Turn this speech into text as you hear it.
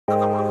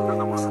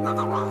What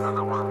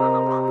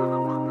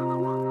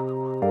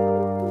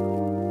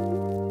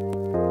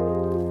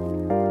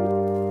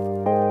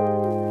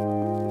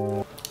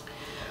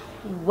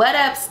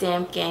up,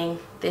 Stamp Gang?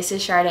 This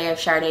is Sade of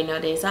Sade No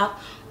Days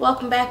Off.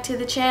 Welcome back to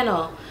the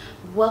channel.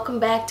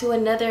 Welcome back to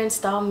another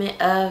installment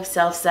of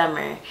Self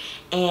Summer.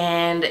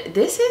 And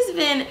this has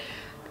been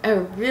a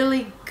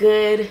really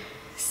good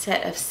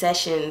set of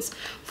sessions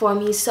for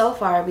me so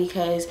far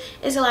because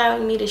it's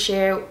allowing me to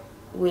share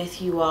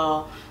with you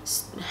all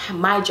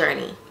my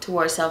journey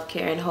towards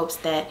self-care in hopes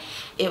that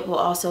it will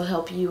also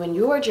help you in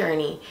your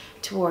journey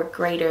toward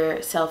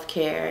greater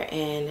self-care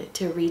and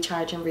to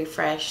recharge and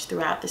refresh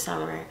throughout the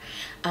summer,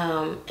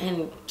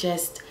 and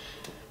just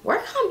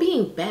work on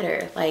being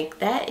better. Like,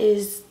 that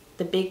is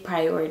the big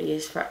priority,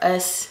 is for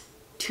us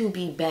to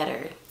be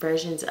better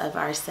versions of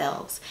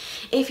ourselves.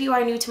 If you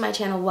are new to my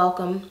channel,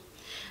 welcome.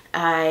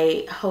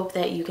 I hope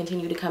that you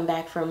continue to come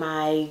back for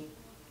my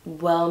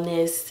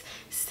wellness,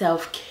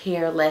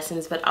 self-care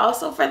lessons, but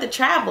also for the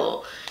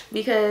travel,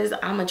 because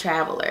I'm a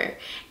traveler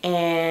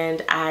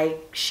and I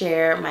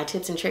share my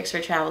tips and tricks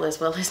for travel as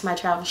well as my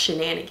travel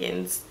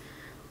shenanigans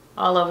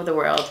all over the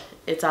world.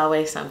 It's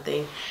always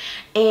something.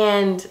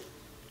 And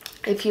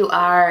if you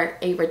are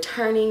a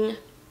returning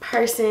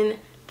person,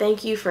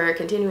 thank you for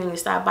continuing to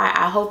stop by.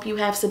 I hope you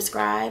have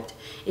subscribed.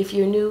 If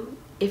you're new,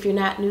 if you're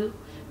not new,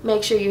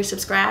 make sure you're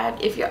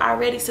subscribed. If you're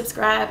already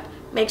subscribed,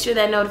 make sure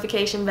that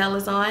notification bell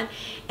is on.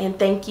 And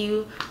thank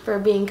you for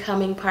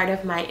becoming part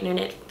of my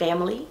internet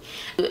family.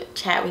 I'll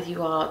chat with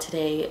you all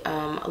today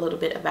a little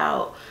bit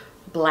about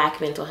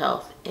Black mental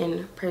health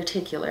in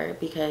particular,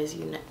 because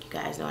you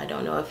guys know, I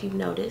don't know if you've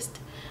noticed,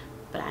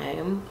 but I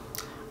am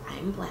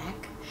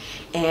Black.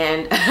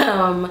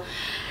 And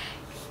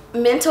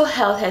mental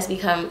health has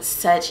become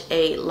such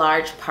a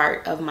large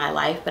part of my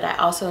life, but I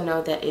also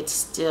know that it's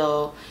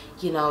still,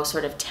 you know,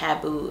 sort of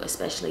taboo,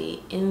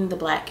 especially in the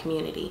Black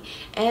community.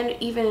 And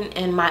even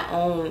in my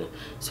own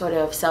sort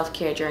of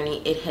self-care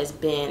journey, it has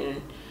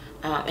been,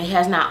 it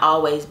has not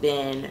always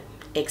been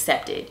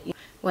accepted.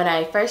 When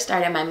I first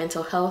started my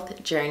mental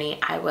health journey,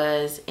 I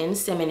was in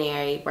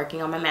seminary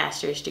working on my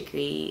master's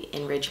degree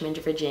in Richmond,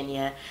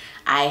 Virginia.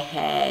 I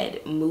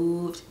had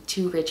moved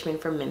to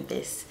Richmond from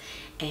Memphis,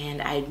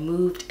 and I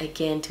moved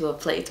again to a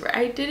place where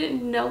I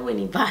didn't know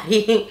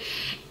anybody.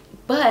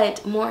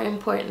 But more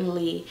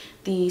importantly,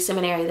 the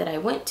seminary that I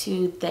went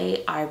to,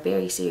 they are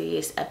very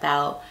serious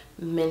about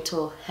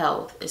mental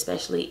health,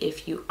 especially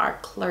if you are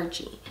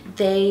clergy.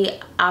 They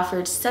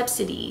offered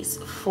subsidies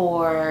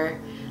for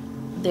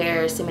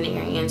their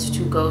seminarians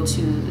to go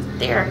to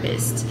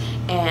therapists,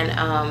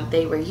 and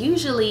they were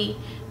usually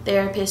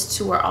therapists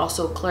who were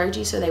also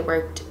clergy, so they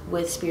worked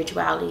with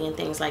spirituality and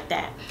things like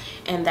that.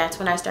 And that's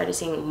when I started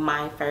seeing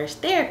my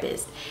first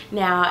therapist.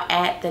 Now,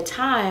 at the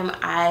time,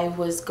 I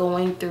was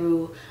going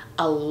through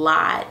a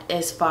lot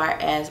as far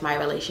as my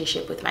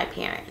relationship with my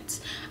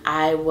parents.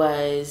 I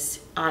was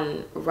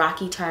on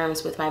rocky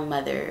terms with my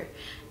mother,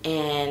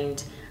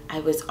 and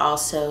I was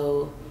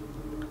also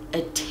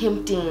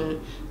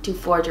attempting to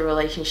forge a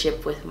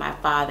relationship with my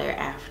father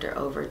after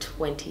over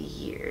 20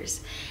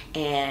 years.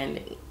 And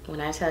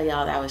when I tell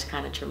y'all that was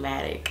kind of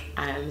traumatic,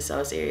 I'm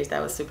so serious,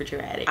 that was super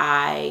traumatic.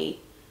 I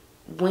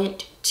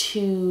went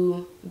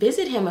to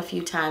visit him a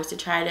few times to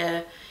try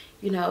to,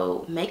 you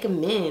know, make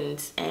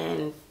amends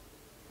and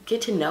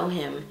get to know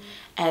him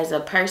as a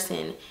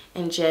person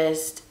and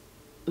just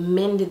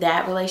mend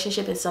that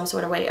relationship in some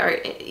sort of way,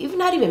 or even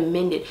not even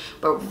mend it,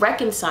 but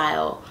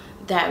reconcile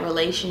that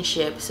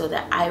relationship so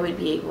that I would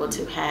be able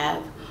to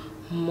have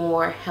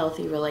more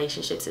healthy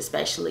relationships,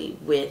 especially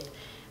with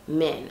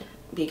men,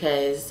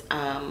 because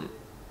a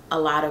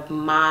lot of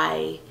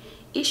my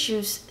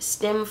issues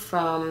stem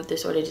from the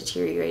sort of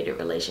deteriorated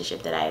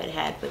relationship that I had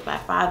had with my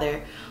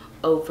father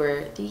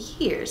over the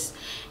years.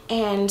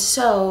 And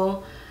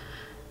so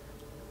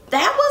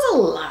that was a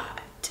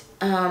lot,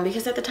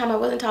 because at the time I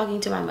wasn't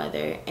talking to my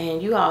mother,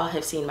 and you all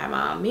have seen my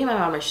mom. Me and my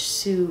mom are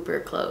super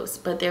close,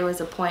 but there was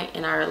a point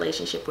in our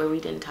relationship where we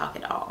didn't talk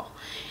at all.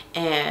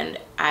 And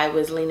I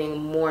was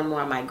leaning more and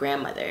more on my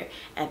grandmother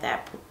at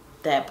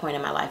that point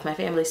in my life. My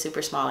family's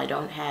super small. I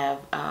don't have,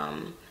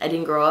 I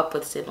didn't grow up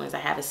with siblings. I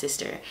have a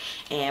sister,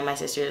 and my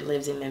sister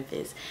lives in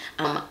Memphis.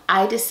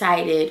 I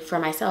decided for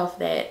myself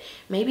that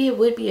maybe it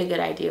would be a good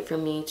idea for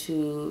me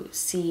to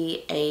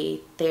see a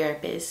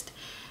therapist.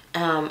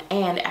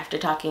 And after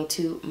talking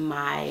to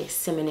my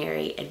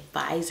seminary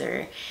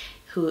advisor,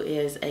 who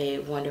is a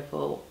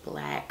wonderful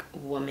Black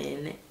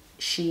woman,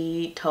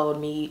 she told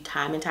me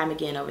time and time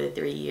again over the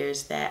 3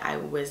 years that I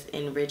was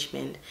in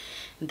Richmond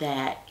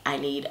that I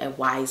need a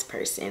wise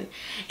person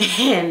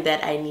and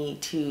that I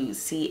need to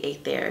see a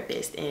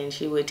therapist. And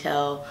she would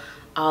tell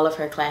all of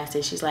her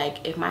classes, she's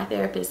like, if my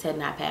therapist had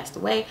not passed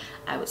away,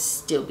 I would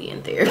still be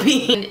in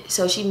therapy. And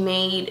so she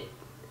made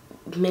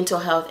mental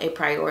health a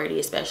priority,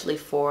 especially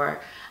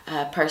for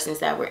persons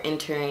that were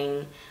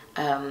entering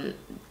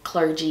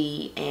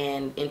clergy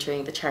and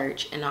entering the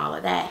church and all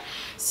of that.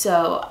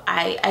 So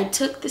I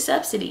took the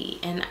subsidy,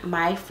 and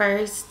my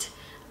first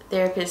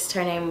therapist,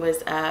 her name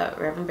was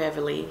Reverend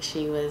Beverly.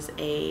 She was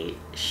a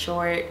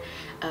short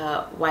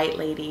white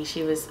lady.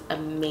 She was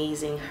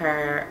amazing.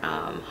 Her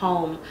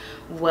home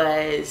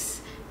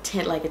was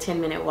like a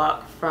 10-minute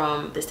walk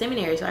from the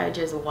seminary, so I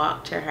just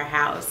walked to her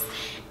house.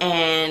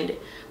 And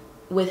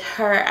with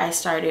her, I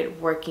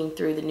started working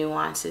through the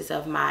nuances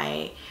of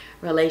my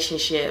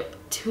relationship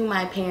to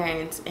my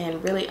parents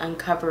and really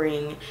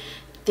uncovering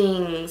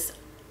things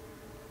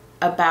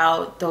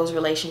about those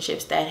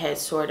relationships that had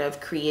sort of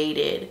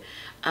created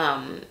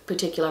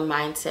particular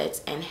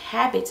mindsets and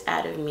habits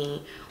out of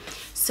me.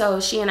 So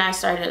she and I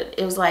started,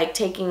 it was like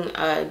taking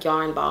a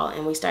yarn ball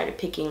and we started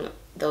picking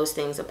those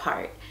things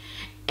apart.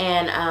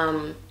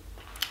 And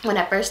when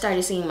I first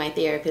started seeing my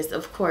therapist,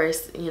 of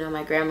course, you know,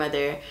 my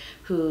grandmother,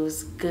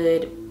 who's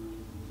good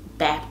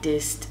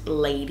Baptist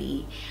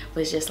lady,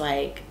 was just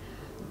like,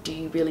 do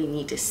you really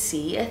need to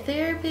see a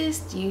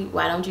therapist?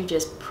 Why don't you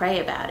just pray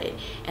about it?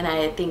 And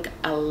I think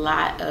a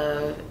lot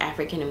of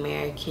African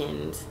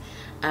Americans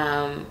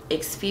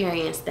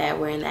experience that.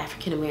 We're in the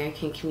African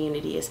American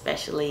community,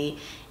 especially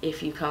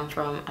if you come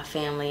from a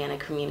family and a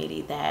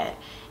community that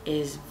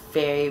is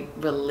very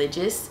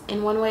religious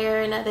in one way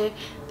or another.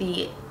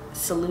 The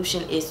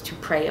solution is to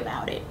pray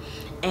about it.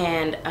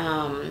 And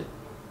I'm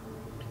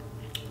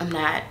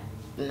not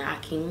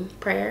knocking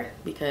prayer,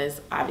 because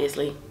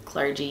obviously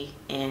clergy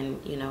and,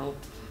 you know,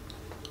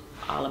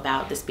 all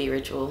about the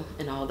spiritual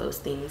and all those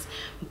things,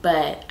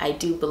 but I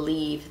do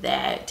believe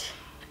that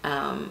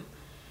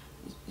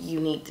you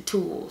need the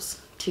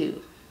tools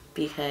too,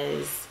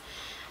 because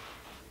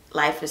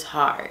life is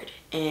hard.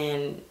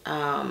 And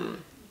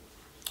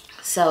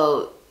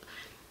so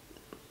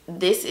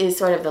this is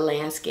sort of the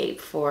landscape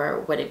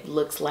for what it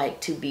looks like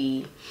to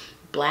be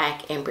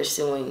Black and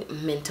pursuing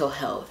mental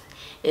health,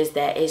 is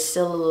that it's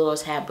still a little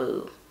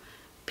taboo.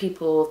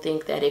 People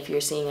think that if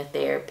you're seeing a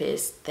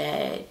therapist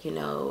that, you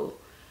know,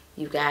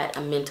 you got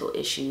a mental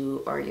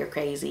issue or you're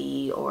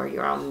crazy or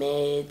you're on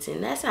meds,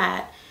 and that's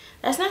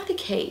not the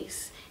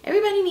case.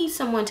 Everybody needs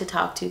someone to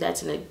talk to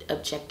that's an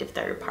objective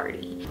third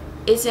party.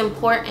 It's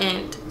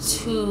important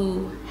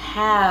to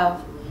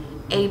have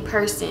a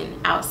person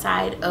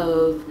outside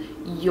of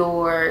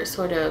your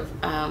sort of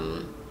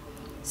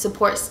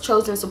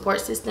chosen support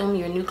system,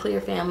 your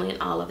nuclear family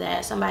and all of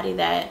that, somebody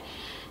that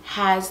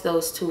has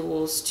those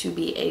tools to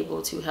be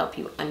able to help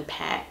you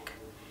unpack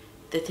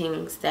the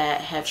things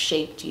that have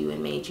shaped you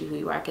and made you who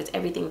you are, because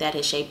everything that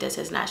has shaped us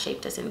has not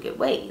shaped us in good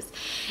ways.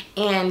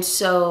 And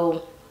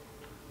so,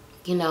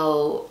 you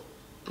know,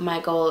 my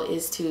goal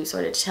is to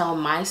sort of tell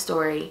my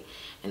story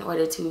in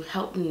order to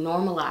help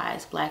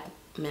normalize Black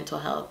mental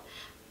health,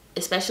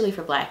 especially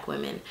for Black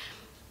women.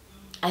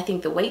 I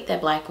think the weight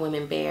that Black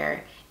women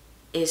bear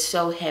is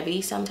so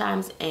heavy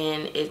sometimes,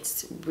 and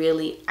it's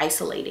really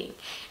isolating.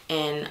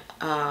 And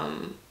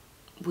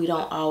we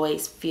don't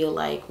always feel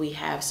like we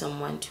have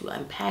someone to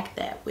unpack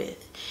that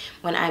with.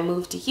 When I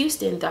moved to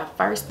Houston, the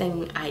first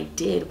thing I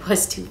did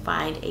was to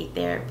find a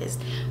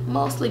therapist,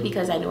 mostly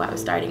because I knew I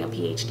was starting a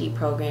PhD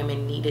program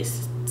and needed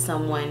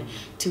someone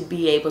to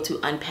be able to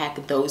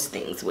unpack those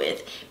things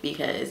with,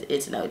 because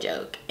it's no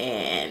joke.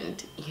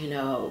 And, you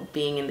know,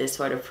 being in this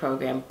sort of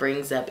program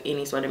brings up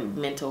any sort of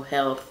mental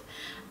health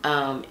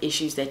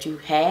issues that you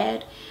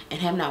had and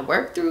have not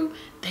worked through.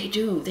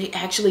 They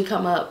actually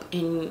come up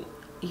in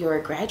your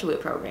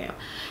graduate program.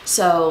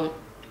 So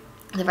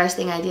the first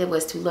thing I did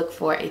was to look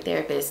for a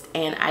therapist,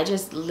 and I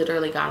just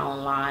literally got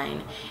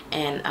online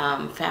and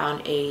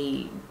found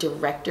an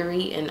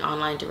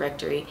online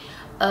directory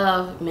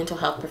of mental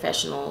health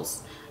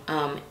professionals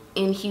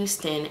in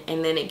Houston,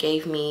 and then it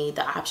gave me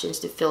the options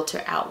to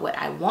filter out what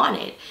I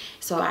wanted.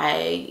 So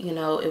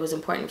it was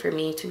important for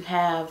me to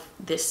have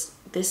this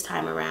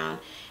time around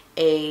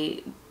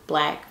a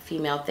Black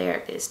female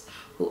therapist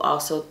who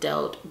also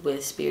dealt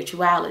with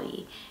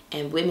spirituality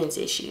and women's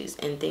issues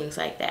and things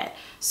like that.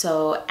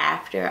 So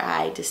after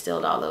I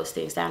distilled all those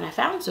things down, I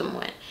found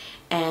someone.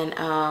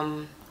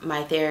 And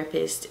my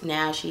therapist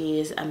now, she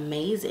is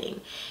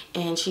amazing.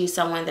 And she's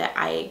someone that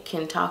I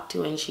can talk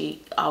to, and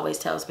she always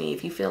tells me,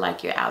 if you feel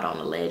like you're out on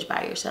a ledge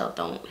by yourself,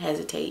 don't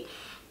hesitate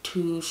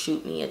to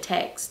shoot me a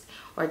text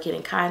or get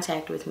in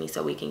contact with me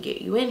so we can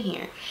get you in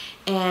here.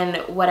 And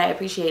what I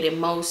appreciated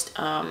most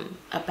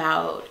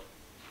about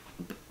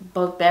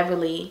both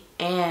Beverly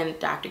and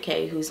Dr.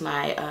 K, who's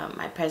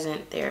my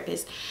present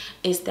therapist,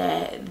 is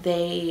that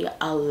they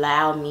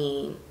allow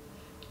me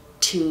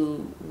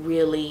to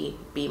really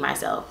be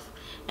myself.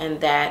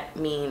 And that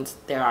means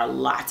there are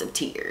lots of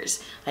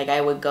tears. Like, I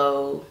would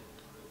go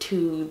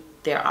to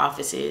their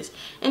offices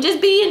and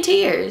just be in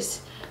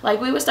tears.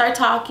 Like, we would start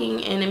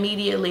talking and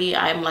immediately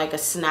I'm like a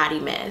snotty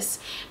mess.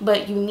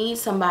 But you need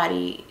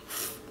somebody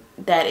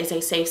that is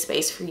a safe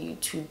space for you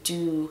to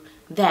do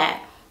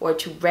that, or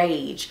to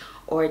rage,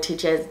 or to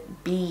just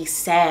be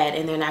sad,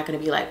 and they're not going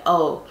to be like,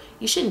 oh,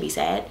 you shouldn't be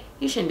sad,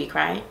 you shouldn't be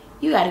crying,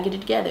 you got to get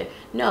it together.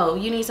 No,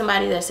 you need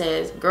somebody that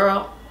says,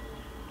 girl,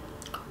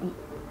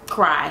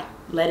 cry,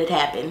 let it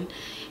happen,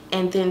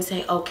 and then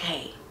say,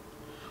 okay,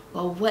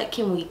 well, what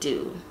can we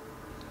do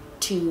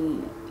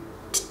to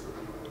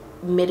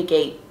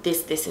mitigate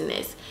this, this, and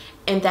this.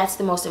 And that's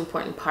the most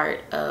important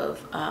part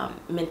of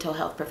mental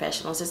health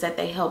professionals, is that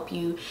they help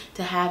you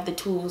to have the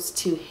tools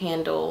to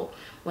handle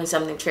when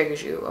something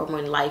triggers you or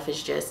when life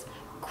is just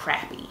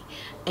crappy.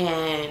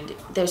 And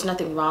there's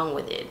nothing wrong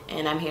with it.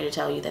 And I'm here to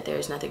tell you that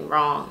there's nothing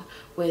wrong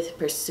with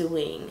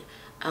pursuing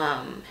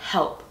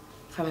help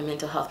from a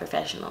mental health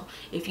professional.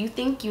 If you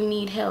think you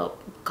need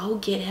help, go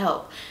get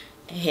help.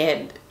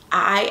 And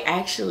I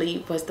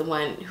actually was the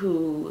one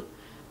who,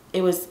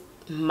 it was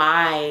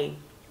my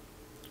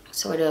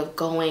sort of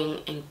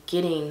going and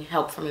getting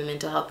help from a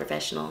mental health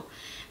professional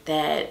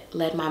that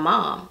led my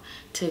mom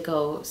to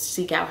go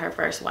seek out her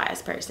first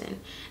wise person.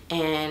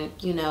 And,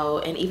 you know,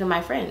 and even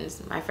my friends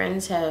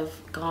have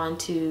gone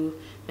to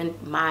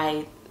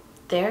my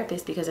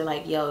therapist because they're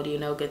like, yo, do you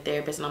know a good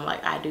therapist? And I'm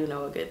like, I do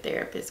know a good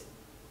therapist.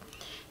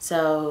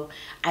 So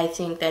I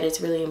think that it's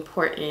really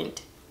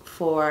important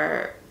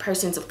for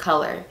persons of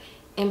color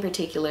in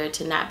particular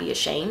to not be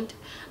ashamed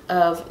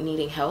of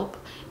needing help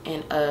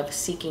and of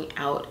seeking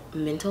out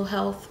mental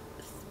health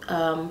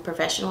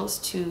professionals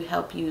to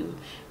help you,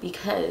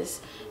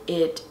 because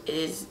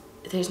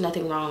there's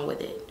nothing wrong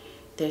with it.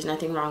 There's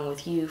nothing wrong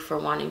with you for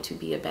wanting to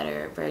be a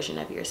better version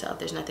of yourself.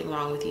 There's nothing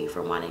wrong with you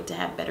for wanting to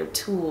have better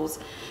tools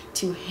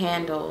to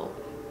handle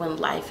when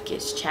life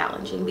gets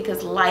challenging,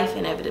 because life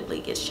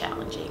inevitably gets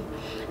challenging,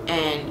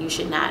 and you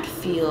should not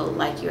feel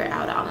like you're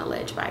out on a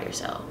ledge by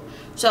yourself.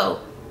 So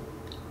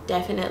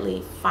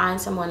definitely find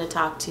someone to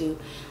talk to.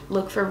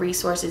 Look for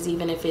resources,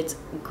 even if it's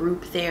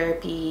group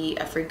therapy,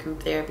 a free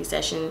group therapy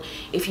session.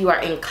 If you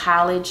are in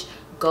college,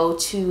 go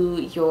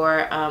to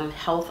your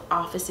health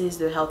offices,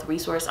 the health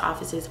resource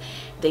offices.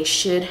 They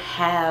should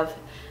have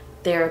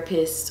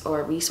therapists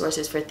or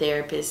resources for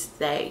therapists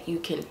that you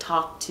can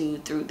talk to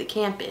through the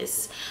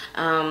campus.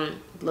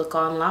 Look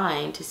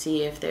online to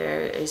see if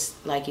there is,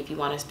 like, if you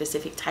want a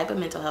specific type of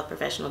mental health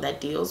professional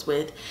that deals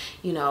with,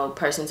 you know,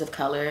 persons of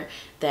color,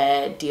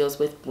 that deals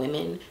with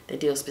women, that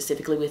deals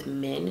specifically with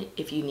men.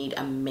 If you need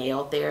a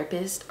male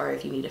therapist or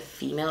if you need a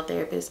female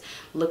therapist,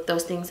 look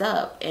those things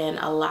up. And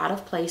a lot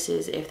of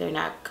places, if they're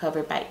not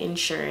covered by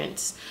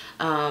insurance,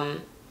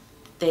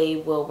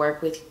 they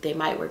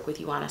might work with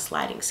you on a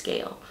sliding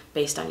scale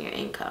based on your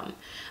income.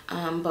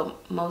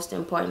 But most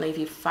importantly, if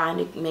you find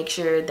it, make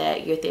sure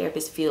that your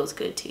therapist feels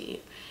good to you.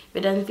 If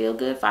it doesn't feel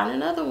good, find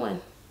another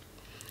one.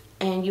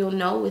 And you'll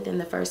know within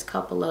the first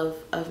couple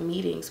of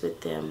meetings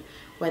with them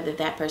whether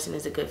that person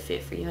is a good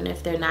fit for you. And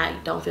if they're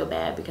not, don't feel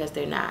bad, because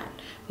they're not.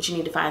 But you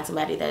need to find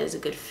somebody that is a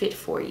good fit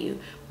for you,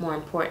 more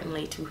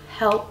importantly, to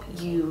help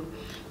you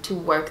to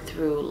work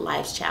through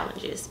life's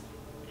challenges.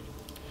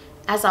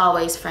 As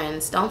always,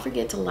 friends, don't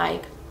forget to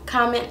like,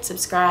 comment,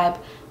 subscribe,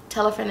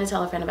 tell a friend and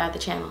tell a friend about the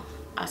channel.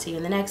 I'll see you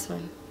in the next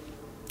one.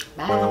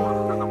 Bye.